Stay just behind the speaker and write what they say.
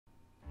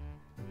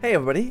Hey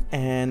everybody,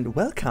 and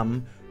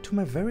welcome to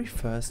my very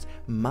first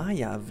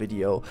Maya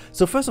video.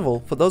 So first of all,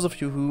 for those of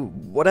you who,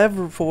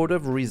 for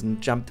whatever reason,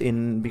 jumped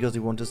in because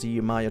you want to see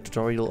a Maya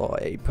tutorial or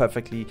a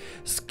perfectly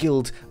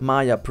skilled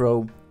Maya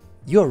pro,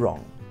 you're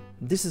wrong.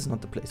 This is not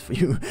the place for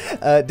you.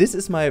 This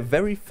is my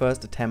very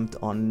first attempt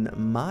on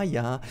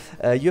Maya.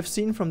 You have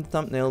seen from the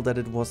thumbnail that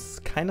it was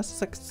kind of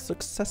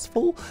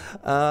successful,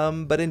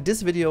 but in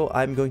this video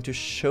I'm going to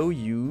show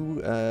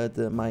you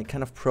my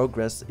kind of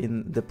progress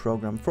in the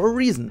program for a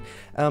reason.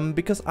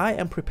 Because I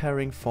am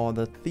preparing for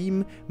the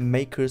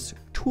Thememakers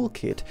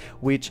Toolkit,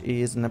 which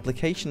is an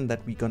application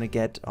that we're gonna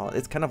get.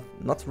 It's kind of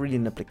not really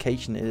an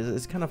application,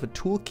 it's kind of a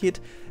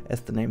toolkit,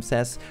 as the name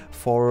says,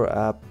 for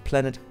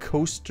Planet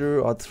Coaster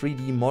or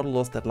 3D modelers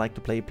that like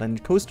to play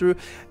Planet Coaster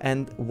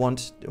and who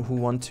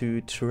want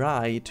to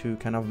try to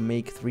kind of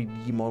make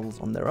 3D models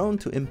on their own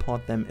to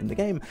import them in the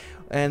game.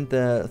 And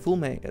the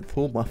Thememakers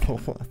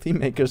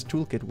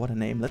Toolkit, what a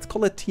name, let's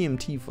call it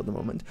TMT for the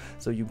moment,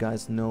 so you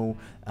guys know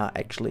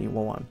actually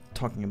what I'm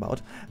talking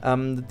about.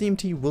 The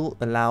TMT will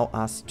allow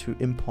us to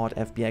import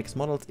FBX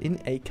models in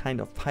a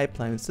kind of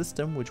pipeline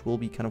system, which will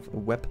be kind of a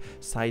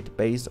website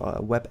based or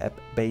a web app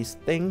based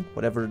thing,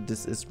 whatever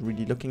this is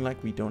really looking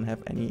like. We don't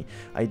have any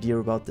idea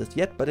about this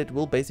yet, but it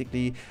will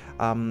basically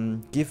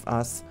give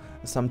us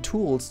some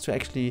tools to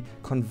actually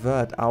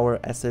convert our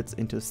assets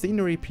into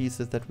scenery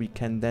pieces that we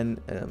can then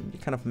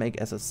kind of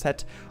make as a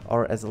set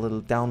or as a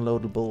little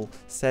downloadable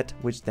set,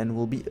 which then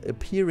will be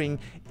appearing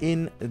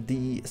in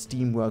the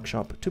Steam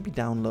workshop to be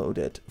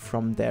downloaded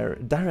from there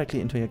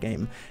directly into your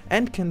game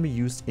and can be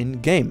used in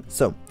game.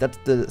 So that's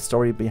the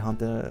story behind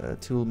the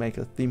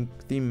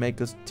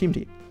Thememakers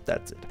TMT.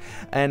 That's it.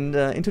 And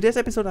in today's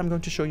episode I'm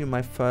going to show you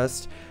my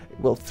first,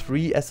 well,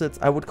 3 assets.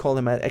 I would call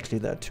them, actually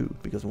there are 2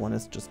 because one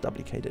is just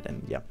duplicated,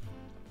 and yeah.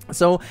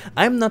 So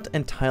I'm not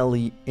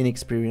entirely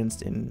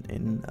inexperienced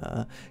in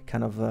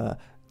kind of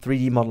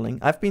 3D modeling.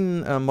 I've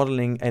been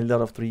modeling a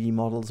lot of 3D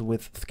models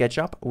with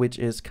Sketchup, which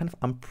is kind of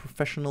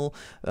unprofessional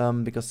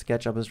because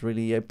Sketchup is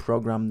really a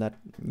program that,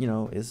 you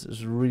know,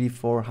 is really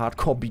for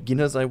hardcore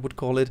beginners, I would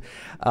call it.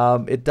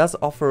 It does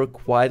offer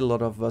quite a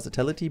lot of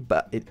versatility,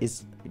 but it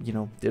is, you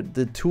know,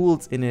 the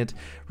tools in it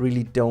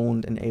really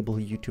don't enable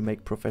you to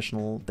make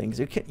professional things.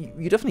 You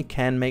definitely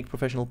can make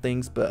professional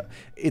things, but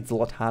it's a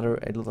lot harder,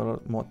 a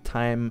lot more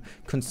time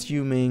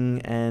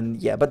consuming,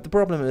 and yeah. But the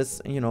problem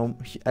is, you know,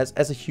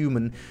 as a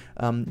human,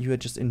 you are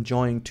just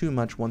enjoying too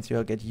much once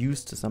you get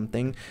used to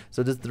something.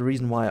 So this is the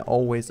reason why I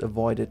always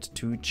avoided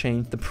to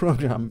change the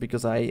program,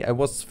 because I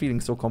was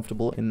feeling so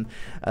comfortable in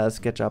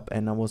SketchUp,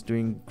 and I was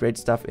doing great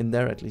stuff in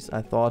there, at least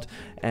I thought,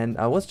 and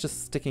I was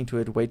just sticking to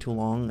it way too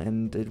long.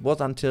 And it was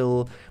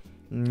until,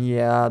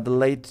 yeah, the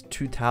late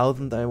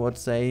 2000s, I would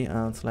say.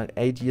 It's like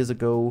 8 years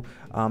ago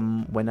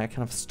when I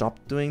kind of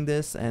stopped doing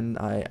this, and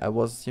I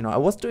was, you know, I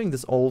was doing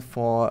this all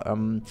for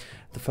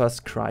the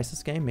first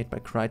Crysis game made by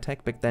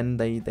Crytek. Back then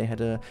they had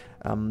a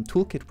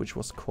toolkit which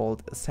was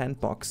called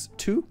Sandbox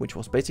 2, which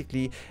was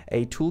basically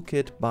a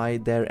toolkit by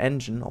their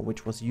engine, or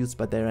which was used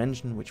by their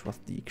engine, which was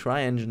the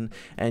Cry engine,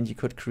 and you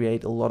could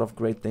create a lot of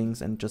great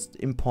things and just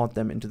import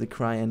them into the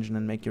Cry engine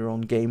and make your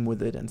own game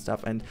with it and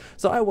stuff. And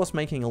so I was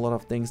making a lot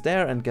of things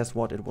there, and guess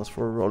what, it was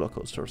for a roller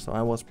coaster. So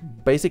I was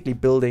basically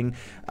building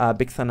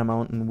Big Thunder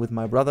Mountain with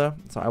my brother.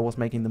 So I was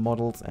making the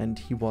models, and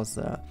he was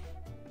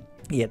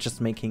yeah,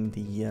 just making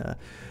the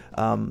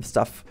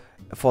stuff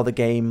for the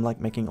game, like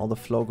making all the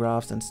flow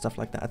graphs and stuff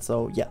like that.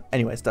 So yeah,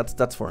 anyways,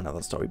 that's for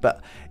another story.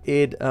 But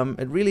it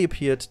really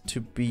appeared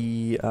to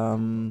be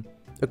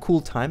a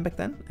cool time back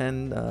then,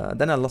 and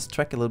then I lost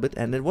track a little bit,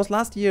 and it was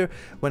last year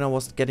when I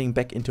was getting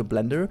back into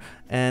Blender,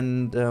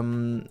 and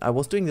I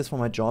was doing this for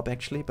my job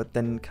actually, but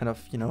then kind of,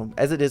 you know,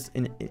 as it is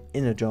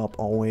in a job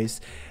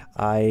always,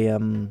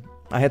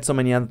 I had so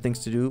many other things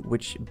to do,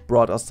 which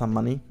brought us some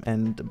money.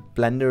 And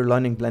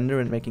learning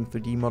Blender and making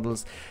 3D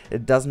models,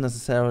 it doesn't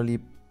necessarily,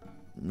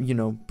 you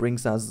know,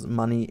 brings us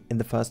money in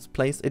the first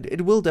place.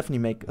 It will definitely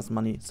make us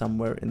money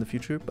somewhere in the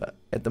future, but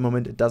at the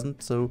moment it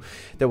doesn't. So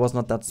there was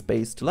not that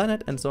space to learn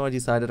it, and so I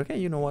decided, okay,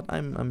 you know what,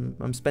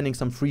 I'm spending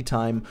some free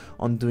time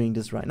on doing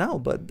this right now.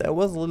 But there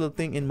was a little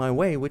thing in my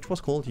way which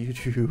was called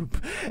YouTube,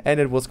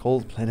 and it was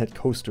called Planet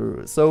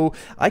Coaster. So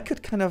I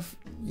could kind of,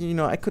 you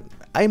know,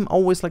 I'm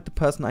always like the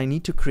person, I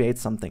need to create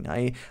something.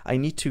 I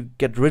need to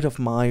get rid of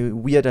my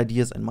weird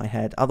ideas in my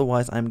head,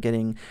 otherwise I'm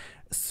getting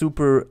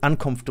super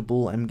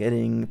uncomfortable, I'm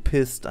getting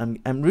pissed, I'm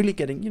really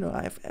getting, you know,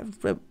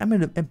 I'm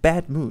in a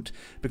bad mood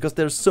because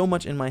there's so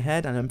much in my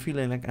head, and I'm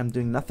feeling like I'm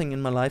doing nothing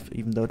in my life,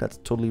 even though that's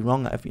totally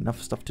wrong. I have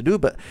enough stuff to do,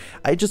 but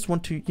I just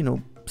want to, you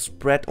know,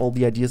 spread all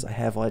the ideas I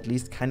have, or at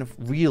least kind of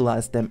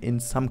realize them in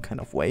some kind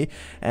of way.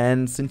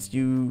 And since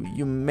you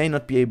may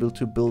not be able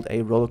to build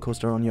a roller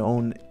coaster on your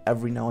own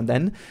every now and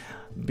then,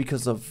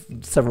 because of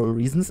several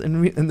reasons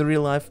in the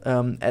real life,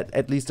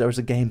 at least there's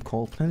a game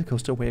called Planet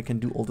Coaster where you can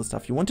do all the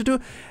stuff you want to do,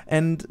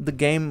 and the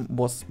game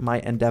was my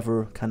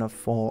endeavor kind of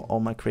for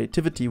all my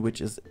creativity, which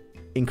is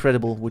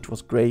incredible, which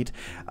was great,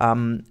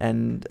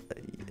 and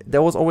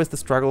there was always the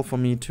struggle for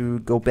me to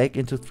go back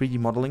into 3D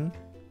modeling,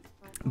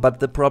 but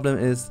the problem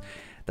is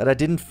that I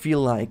didn't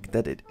feel like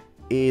that it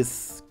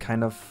is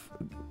kind of,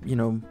 you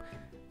know,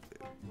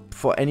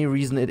 for any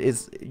reason it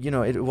is, you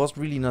know, it was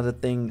really not a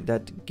thing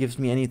that gives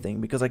me anything,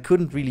 because I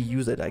couldn't really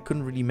use it. I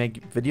couldn't really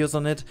make videos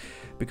on it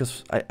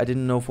because I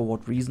didn't know for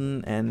what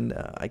reason, and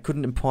I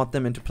couldn't import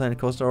them into Planet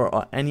Coaster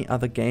or any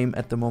other game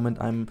at the moment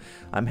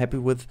I'm happy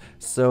with.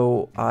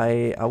 So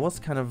I was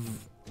kind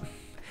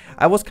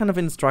of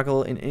in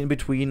struggle in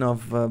between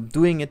of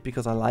doing it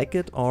because I like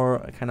it, or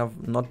kind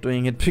of not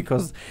doing it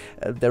because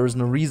there is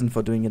no reason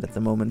for doing it at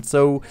the moment.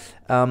 So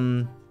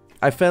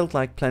I felt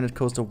like Planet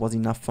Coaster was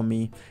enough for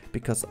me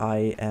because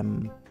I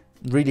am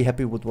really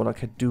happy with what I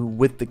could do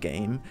with the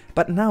game.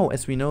 But now,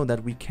 as we know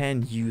that we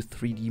can use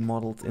 3D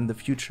models in the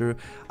future,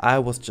 I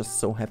was just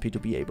so happy to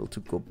be able to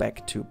go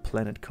back to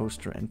Planet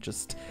Coaster and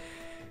just,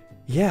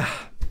 yeah,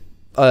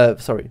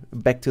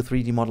 back to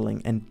 3D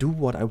modeling and do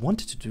what I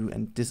wanted to do,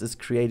 and this is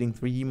creating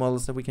 3D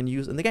models that we can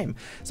use in the game.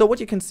 So what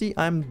you can see,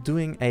 I'm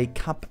doing a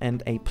cup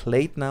and a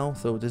plate now.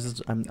 So this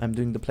is, I'm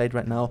doing the plate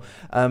right now.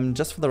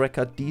 Just for the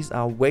record, these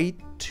are way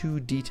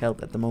too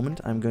detailed at the moment.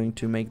 I'm going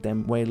to make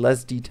them way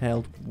less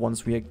detailed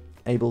once we are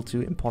able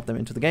to import them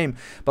into the game,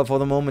 but for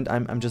the moment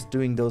I'm just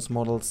doing those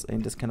models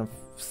in this kind of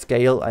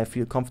scale I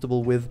feel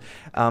comfortable with,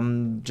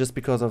 just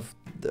because of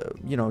the,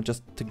 you know,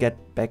 just to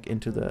get back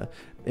into the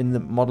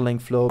modeling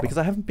flow, because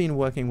I haven't been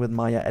working with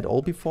Maya at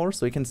all before.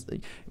 So you can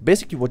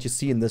basically what you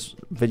see in this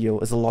video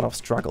is a lot of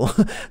struggle.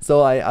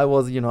 So I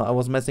was, you know, I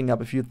was messing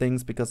up a few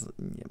things because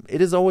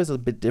it is always a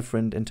bit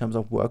different in terms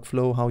of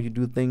workflow, how you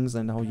do things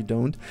and how you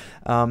don't.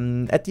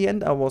 At the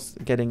end I was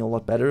getting a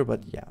lot better,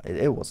 but yeah,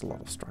 it was a lot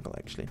of struggle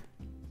actually.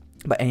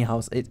 But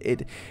anyhow,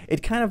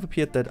 it kind of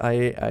appeared that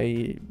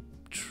I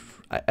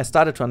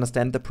started to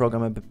understand the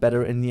program a bit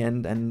better in the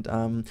end, and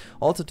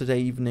also today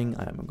evening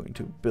I'm going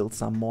to build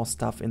some more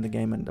stuff in the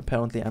game, and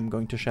apparently I'm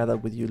going to share that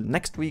with you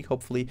next week,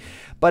 hopefully.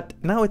 But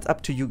now it's up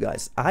to you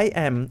guys.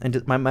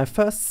 My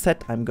first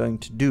set I'm going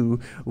to do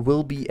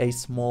will be a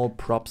small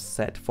props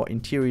set for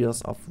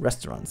interiors of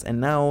restaurants,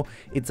 and now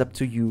it's up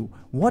to you.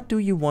 What do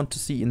you want to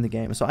see in the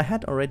game? So I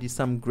had already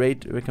some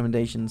great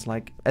recommendations,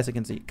 like, as you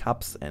can see,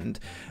 cups and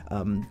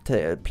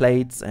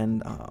plates,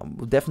 and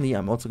definitely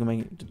I'm also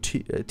going to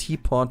make a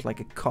teapot, like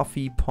a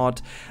coffee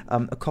pot,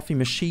 a coffee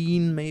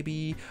machine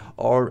maybe,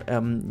 or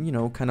you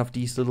know, kind of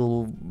these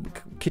little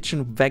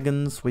kitchen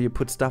wagons where you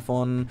put stuff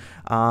on.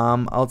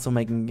 Also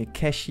making a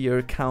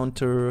cashier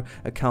counter,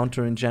 a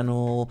counter in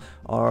general,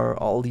 or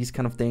all these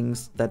kind of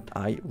things that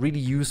are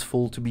really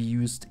useful to be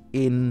used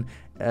in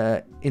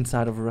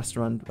inside of a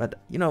restaurant. But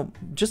you know,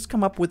 just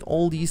come up with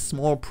all these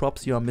small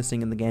props you are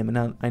missing in the game,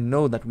 and I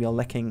know that we are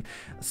lacking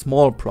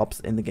small props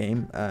in the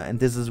game, and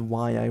this is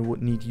why I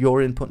would need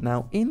your input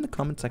now in the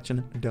comment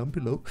section down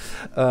below,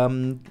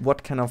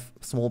 what kind of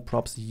small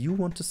props you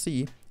want to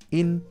see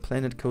in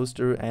Planet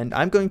Coaster. And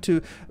I'm going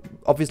to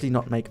obviously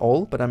not make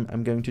all, but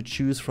I'm going to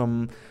choose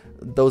from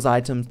those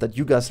items that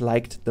you guys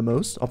liked the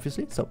most,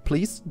 obviously. So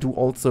please do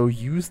also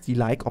use the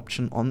like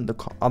option on the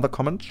other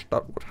comments.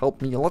 That would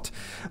help me a lot,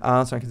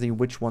 so I can see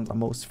which ones are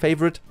most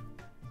favorite.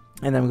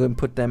 And I'm going to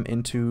put them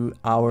into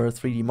our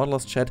 3D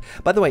modelers chat.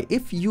 By the way,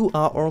 if you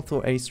are also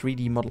a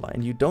 3D modeler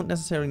and you don't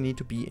necessarily need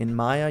to be in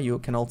Maya, you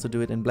can also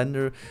do it in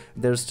Blender.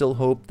 There's still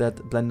hope that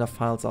Blender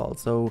files are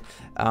also,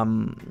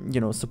 you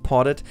know,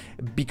 supported,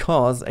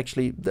 because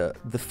actually the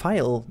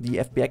file, the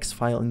FBX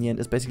file in the end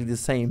is basically the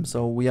same.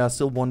 So we are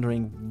still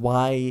wondering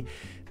why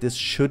this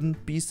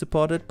shouldn't be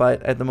supported,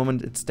 but at the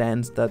moment it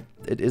stands that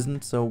it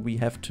isn't, so we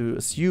have to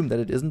assume that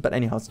it isn't. But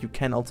anyhow, you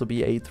can also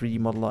be a 3D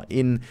modeler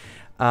in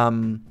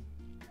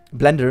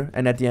Blender,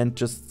 and at the end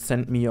just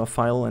send me your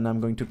file and I'm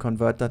going to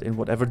convert that in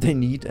whatever they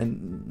need,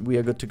 and we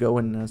are good to go,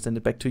 and send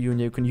it back to you and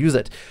you can use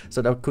it.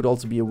 So that could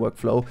also be a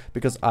workflow,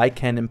 because I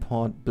can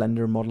import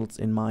Blender models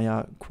in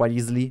Maya quite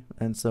easily,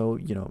 and so,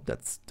 you know,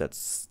 that's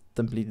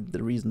simply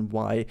the reason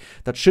why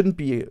that shouldn't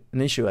be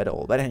an issue at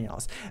all. But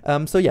anyways,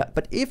 so yeah,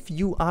 but if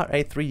you are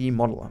a 3D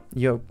modeler,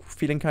 you're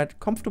feeling kind of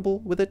comfortable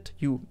with it,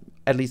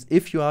 at least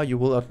if you are, you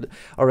will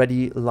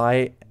already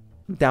lie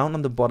down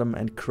on the bottom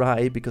and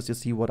cry because you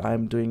see what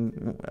I'm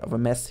doing of a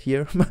mess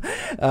here.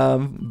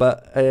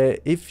 But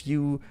if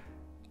you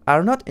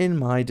are not in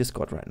my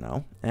Discord right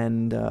now,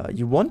 and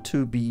you want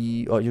to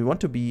be, or you want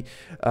to be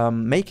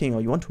making, or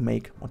you want to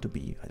make, I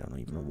don't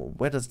even know,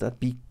 where does that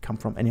be come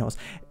from? Anyways,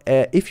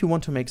 if you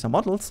want to make some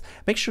models,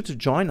 make sure to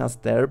join us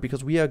there,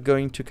 because we are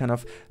going to kind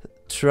of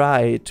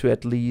try to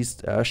at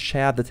least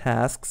share the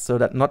tasks so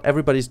that not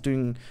everybody's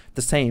doing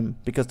the same,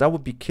 because that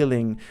would be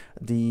killing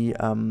the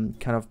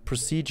kind of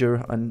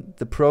procedure and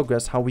the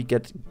progress, how we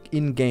get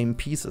in-game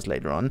pieces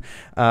later on.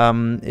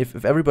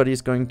 If everybody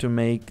is going to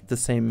make the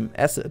same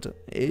asset,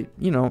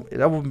 you know,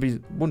 that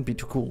wouldn't be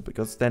too cool,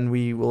 because then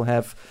we will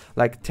have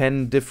like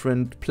 10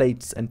 different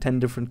plates and 10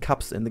 different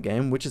cups in the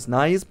game, which is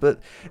nice, but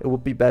it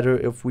would be better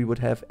if we would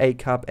have a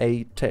cup,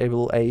 a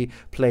table, a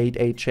plate,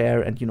 a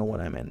chair, and you know what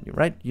I mean,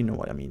 right? You know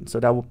what I mean.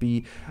 So that would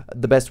be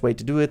the best way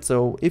to do it.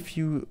 So if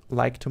you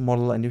like to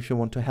model, and if you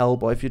want to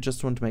help, or if you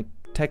just want to make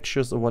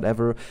textures or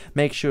whatever,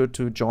 make sure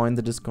to join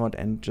the Discord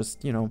and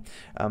just, you know,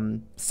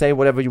 say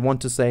whatever you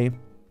want to say.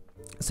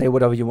 say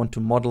whatever you want to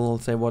model,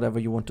 say whatever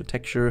you want to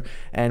texture,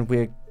 and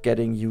we're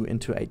getting you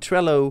into a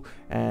Trello.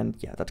 And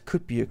yeah, that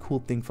could be a cool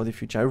thing for the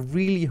future. I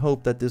really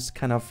hope that this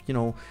kind of, you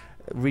know,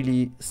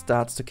 really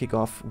starts to kick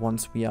off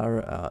once we are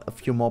a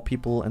few more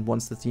people and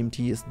once the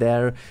TMT is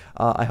there.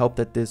 I hope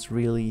that this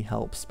really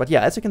helps. But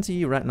yeah, as you can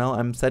see right now,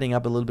 I'm setting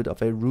up a little bit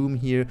of a room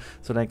here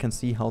so that I can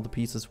see how the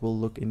pieces will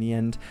look in the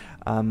end.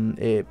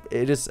 It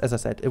is, as I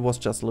said, it was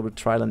just a little bit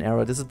trial and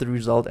error. This is the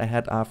result I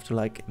had after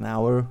like an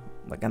hour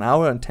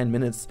and 10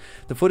 minutes.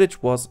 The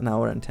footage was an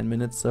hour and 10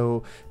 minutes,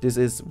 so this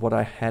is what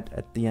I had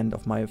at the end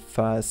of my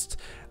first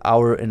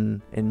hour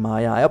in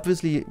Maya. I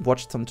obviously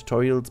watched some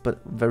tutorials,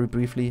 but very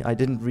briefly. I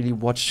didn't really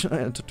watch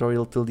a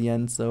tutorial till the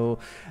end, so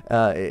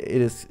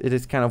it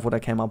is kind of what I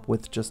came up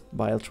with just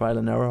by a trial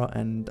and error.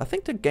 And I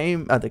think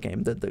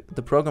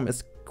the program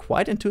is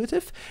quite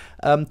intuitive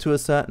to a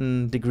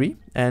certain degree,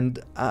 and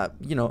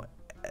you know,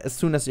 as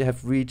soon as you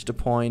have reached a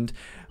point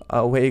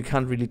where you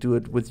can't really do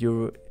it with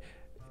your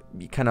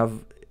kind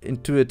of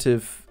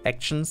intuitive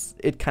actions,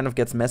 it kind of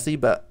gets messy.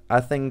 But I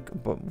think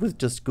with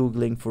just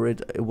googling for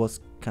it, it was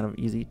kind of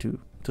easy to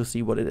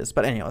see what it is.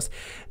 But anyways,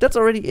 that's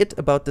already it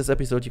about this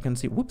episode. You can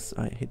see, whoops,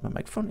 I hit my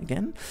microphone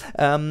again.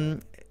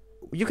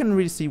 You can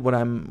really see what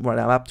I'm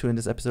up to in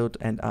this episode,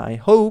 and I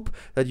hope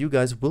that you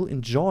guys will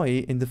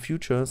enjoy in the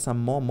future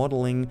some more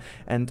modeling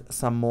and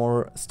some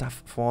more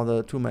stuff for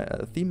the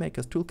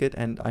Thememakers Toolkit.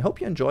 And I hope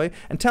you enjoy,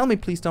 and tell me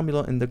please down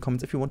below in the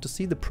comments if you want to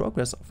see the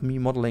progress of me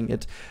modeling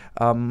it,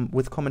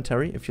 with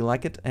commentary if you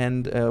like it,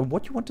 and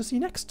what you want to see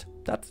next.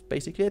 That's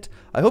basically it.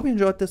 I hope you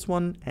enjoyed this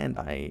one, and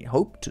I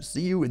hope to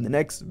see you in the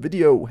next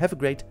video. Have a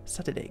great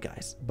Saturday,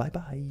 guys. Bye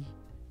bye.